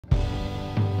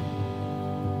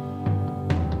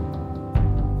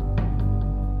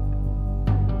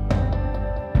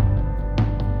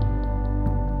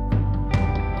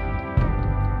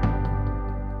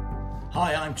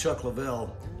I'm Chuck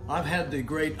Lavelle. I've had the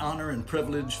great honor and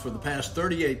privilege for the past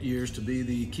 38 years to be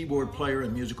the keyboard player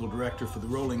and musical director for the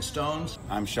Rolling Stones.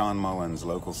 I'm Sean Mullins,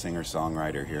 local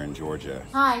singer-songwriter here in Georgia.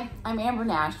 Hi, I'm Amber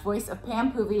Nash, voice of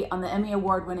Pam Poovey on the Emmy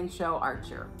Award-winning show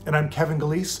Archer. And I'm Kevin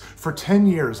Galise. For 10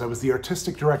 years, I was the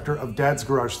artistic director of Dad's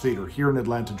Garage Theater here in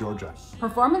Atlanta, Georgia.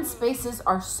 Performance spaces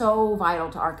are so vital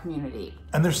to our community.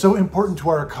 And they're so important to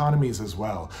our economies as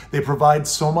well. They provide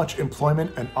so much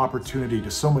employment and opportunity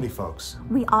to so many folks.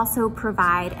 We also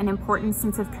provide an important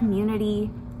sense of community,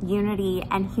 unity,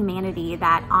 and humanity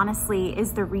that honestly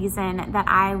is the reason that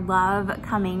I love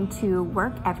coming to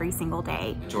work every single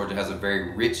day. Georgia has a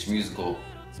very rich musical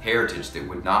heritage that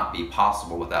would not be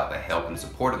possible without the help and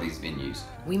support of these venues.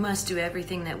 We must do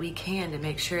everything that we can to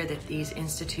make sure that these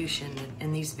institutions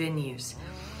and these venues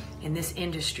in this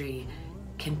industry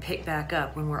can pick back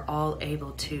up when we're all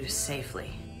able to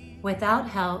safely. Without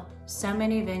help, so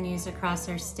many venues across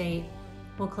our state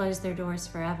will close their doors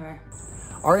forever.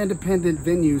 Our independent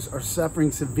venues are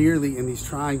suffering severely in these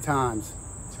trying times.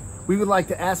 We would like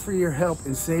to ask for your help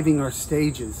in saving our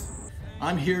stages.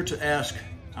 I'm here to ask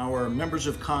our members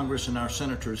of Congress and our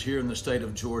senators here in the state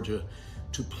of Georgia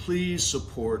to please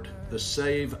support the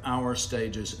Save Our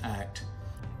Stages Act.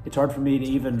 It's hard for me to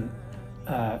even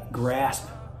grasp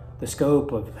the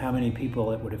scope of how many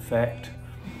people it would affect.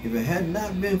 If it had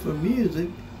not been for music,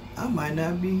 I might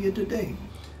not be here today.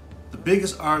 The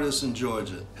biggest artists in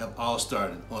Georgia have all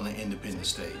started on an independent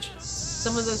stage.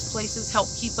 Some of those places help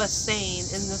keep us sane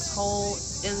in this whole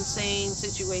insane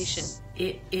situation.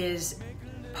 It is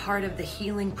part of the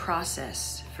healing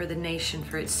process for the nation,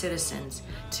 for its citizens,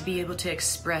 to be able to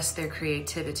express their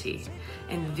creativity.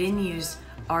 And venues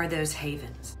are those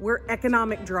havens. We're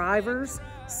economic drivers,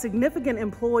 significant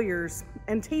employers,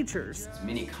 and teachers.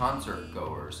 Many concert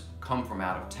goers come from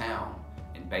out of town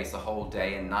and base a whole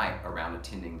day and night around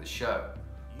attending the show.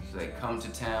 So they come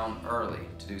to town early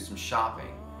to do some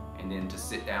shopping and then to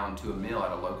sit down to a meal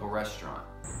at a local restaurant.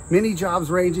 Many jobs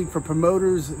ranging from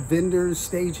promoters, vendors,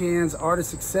 stagehands,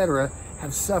 artists, etc.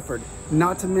 have suffered,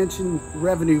 not to mention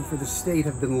revenue for the state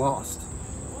have been lost.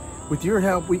 With your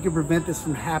help, we can prevent this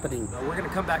from happening. We're going to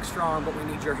come back strong, but we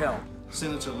need your help.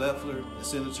 Senator Loeffler and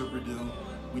Senator Perdue,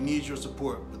 we need your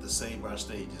support with the Save Our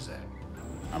Stages Act.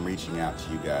 I'm reaching out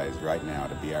to you guys right now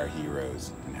to be our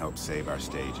heroes and help save our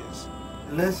stages.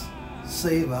 Let's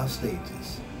save our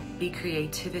stages. Be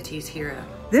creativity's hero.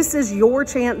 This is your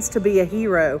chance to be a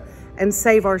hero and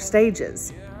save our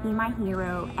stages. Be my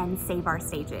hero and save our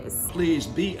stages. Please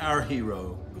be our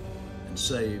hero and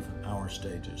save our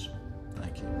stages.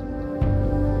 Thank you.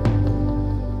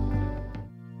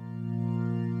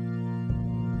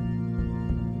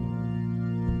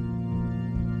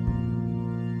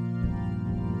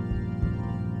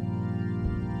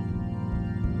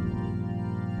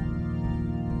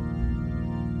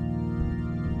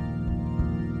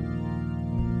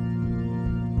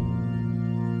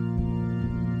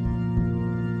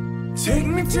 Take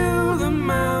me to the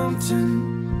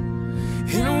mountain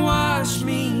and wash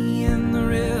me in the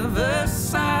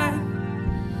riverside.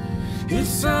 It's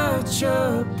such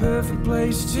a perfect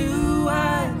place to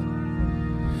hide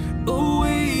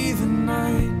away the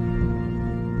night.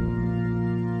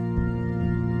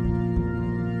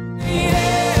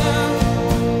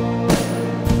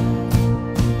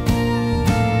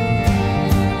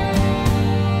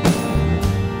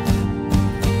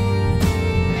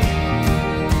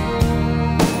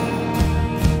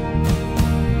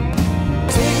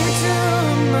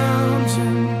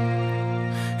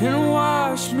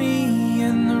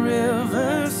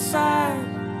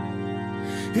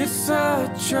 It's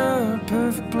such a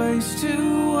perfect place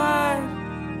to hide.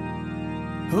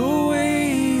 Oh.